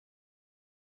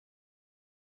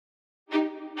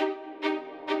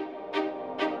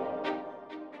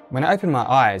When I open my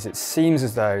eyes, it seems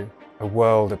as though a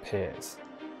world appears.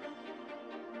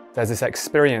 There's this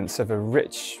experience of a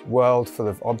rich world full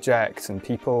of objects and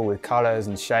people with colours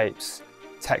and shapes,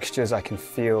 textures I can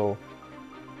feel.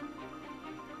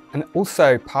 And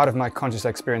also part of my conscious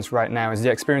experience right now is the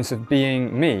experience of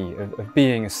being me, of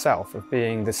being a self, of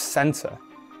being the centre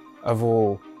of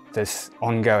all this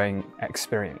ongoing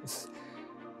experience.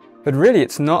 But really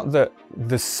it's not that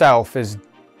the self is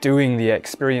doing the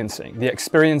experiencing. The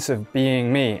experience of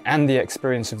being me and the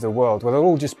experience of the world, well, they're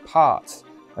all just parts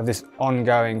of this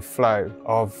ongoing flow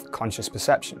of conscious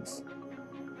perceptions.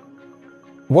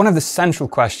 One of the central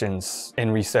questions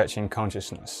in researching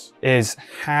consciousness is,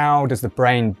 how does the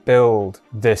brain build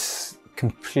this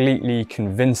completely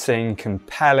convincing,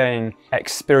 compelling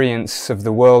experience of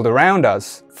the world around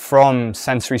us from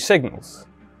sensory signals?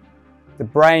 The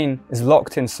brain is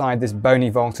locked inside this bony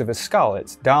vault of a skull.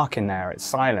 It's dark in there, it's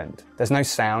silent. There's no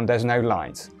sound, there's no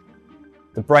light.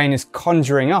 The brain is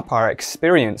conjuring up our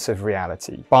experience of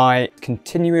reality by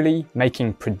continually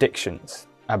making predictions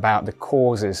about the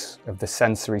causes of the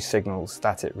sensory signals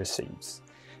that it receives.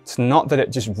 It's not that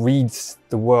it just reads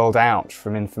the world out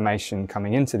from information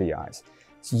coming into the eyes.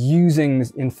 It's using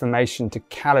this information to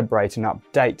calibrate and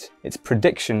update its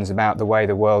predictions about the way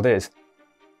the world is.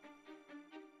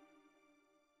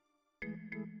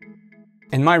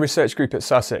 In my research group at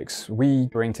Sussex, we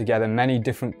bring together many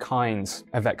different kinds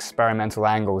of experimental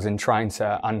angles in trying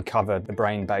to uncover the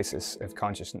brain basis of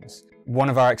consciousness. One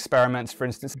of our experiments, for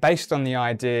instance, based on the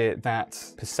idea that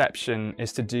perception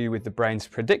is to do with the brain's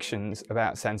predictions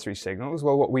about sensory signals,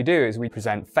 well, what we do is we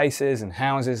present faces and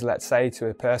houses, let's say, to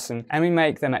a person, and we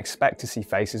make them expect to see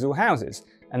faces or houses.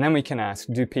 And then we can ask,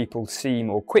 do people see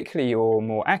more quickly or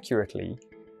more accurately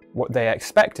what they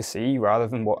expect to see rather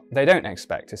than what they don't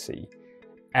expect to see?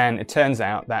 And it turns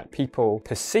out that people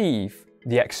perceive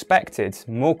the expected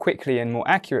more quickly and more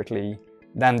accurately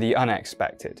than the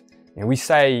unexpected. You know, we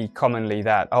say commonly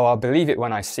that, oh, I'll believe it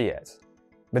when I see it.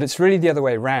 But it's really the other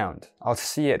way around. I'll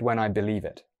see it when I believe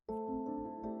it.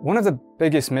 One of the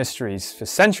biggest mysteries for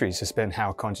centuries has been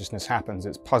how consciousness happens.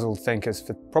 It's puzzled thinkers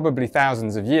for probably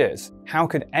thousands of years. How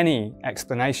could any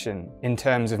explanation in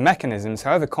terms of mechanisms,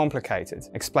 however complicated,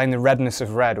 explain the redness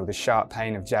of red or the sharp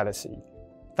pain of jealousy?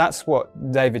 That's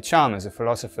what David Chalmers, a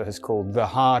philosopher, has called the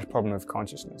hard problem of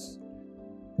consciousness.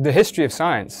 The history of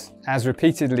science has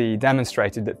repeatedly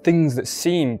demonstrated that things that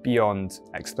seem beyond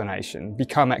explanation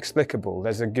become explicable.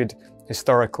 There's a good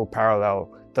historical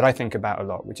parallel that I think about a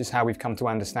lot, which is how we've come to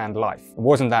understand life. It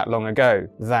wasn't that long ago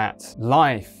that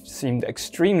life seemed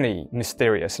extremely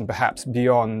mysterious and perhaps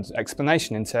beyond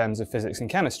explanation in terms of physics and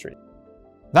chemistry.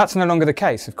 That's no longer the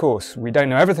case, of course. We don't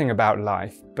know everything about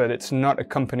life, but it's not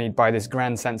accompanied by this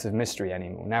grand sense of mystery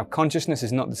anymore. Now, consciousness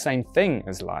is not the same thing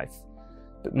as life,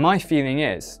 but my feeling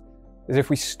is that if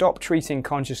we stop treating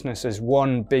consciousness as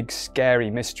one big scary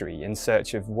mystery in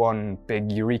search of one big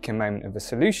eureka moment of a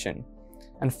solution,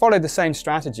 and follow the same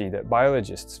strategy that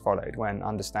biologists followed when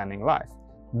understanding life,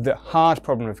 the hard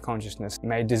problem of consciousness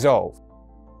may dissolve.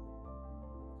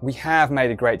 We have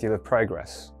made a great deal of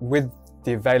progress with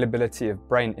the availability of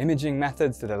brain imaging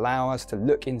methods that allow us to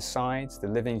look inside the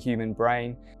living human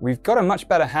brain. We've got a much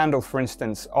better handle, for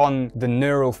instance, on the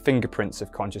neural fingerprints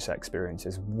of conscious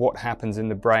experiences. What happens in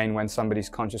the brain when somebody's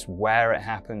conscious, where it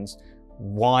happens,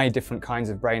 why different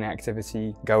kinds of brain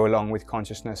activity go along with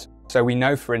consciousness. So we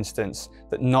know, for instance,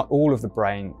 that not all of the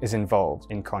brain is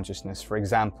involved in consciousness. For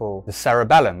example, the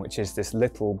cerebellum, which is this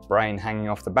little brain hanging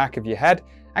off the back of your head,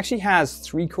 actually has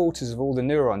 3/4 of all the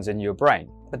neurons in your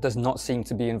brain, but does not seem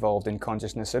to be involved in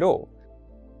consciousness at all.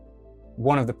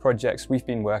 One of the projects we've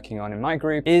been working on in my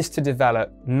group is to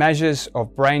develop measures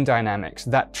of brain dynamics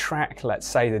that track, let's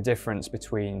say, the difference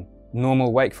between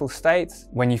normal wakeful state,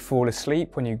 when you fall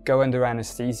asleep, when you go under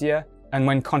anesthesia, and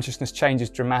when consciousness changes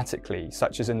dramatically,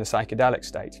 such as in the psychedelic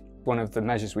state. One of the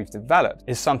measures we've developed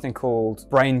is something called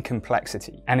brain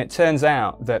complexity. And it turns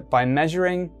out that by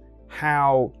measuring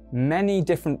how many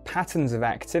different patterns of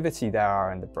activity there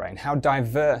are in the brain, how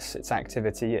diverse its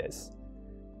activity is,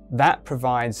 that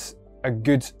provides a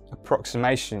good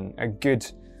approximation, a good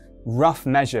rough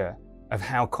measure of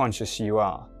how conscious you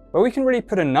are. But we can really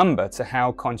put a number to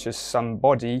how conscious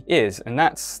somebody is, and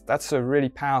that's a really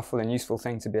powerful and useful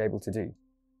thing to be able to do.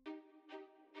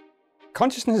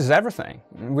 Consciousness is everything.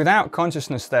 Without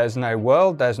consciousness, there's no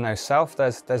world, there's no self,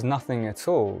 there's nothing at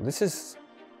all. This is,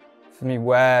 for me,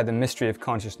 where the mystery of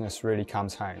consciousness really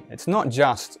comes home. It's not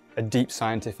just a deep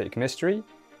scientific mystery,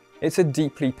 it's a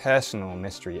deeply personal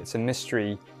mystery. It's a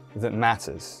mystery that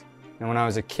matters. And when I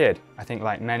was a kid, I think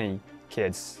like many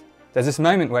kids, there's this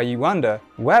moment where you wonder,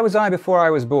 where was I before I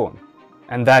was born?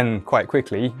 And then, quite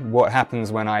quickly, what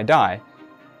happens when I die?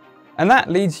 And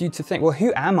that leads you to think, well,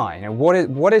 who am I? You know,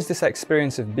 what is this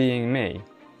experience of being me?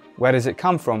 Where does it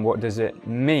come from? What does it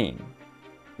mean?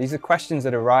 These are questions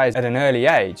that arise at an early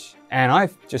age, and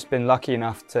I've just been lucky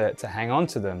enough to hang on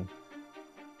to them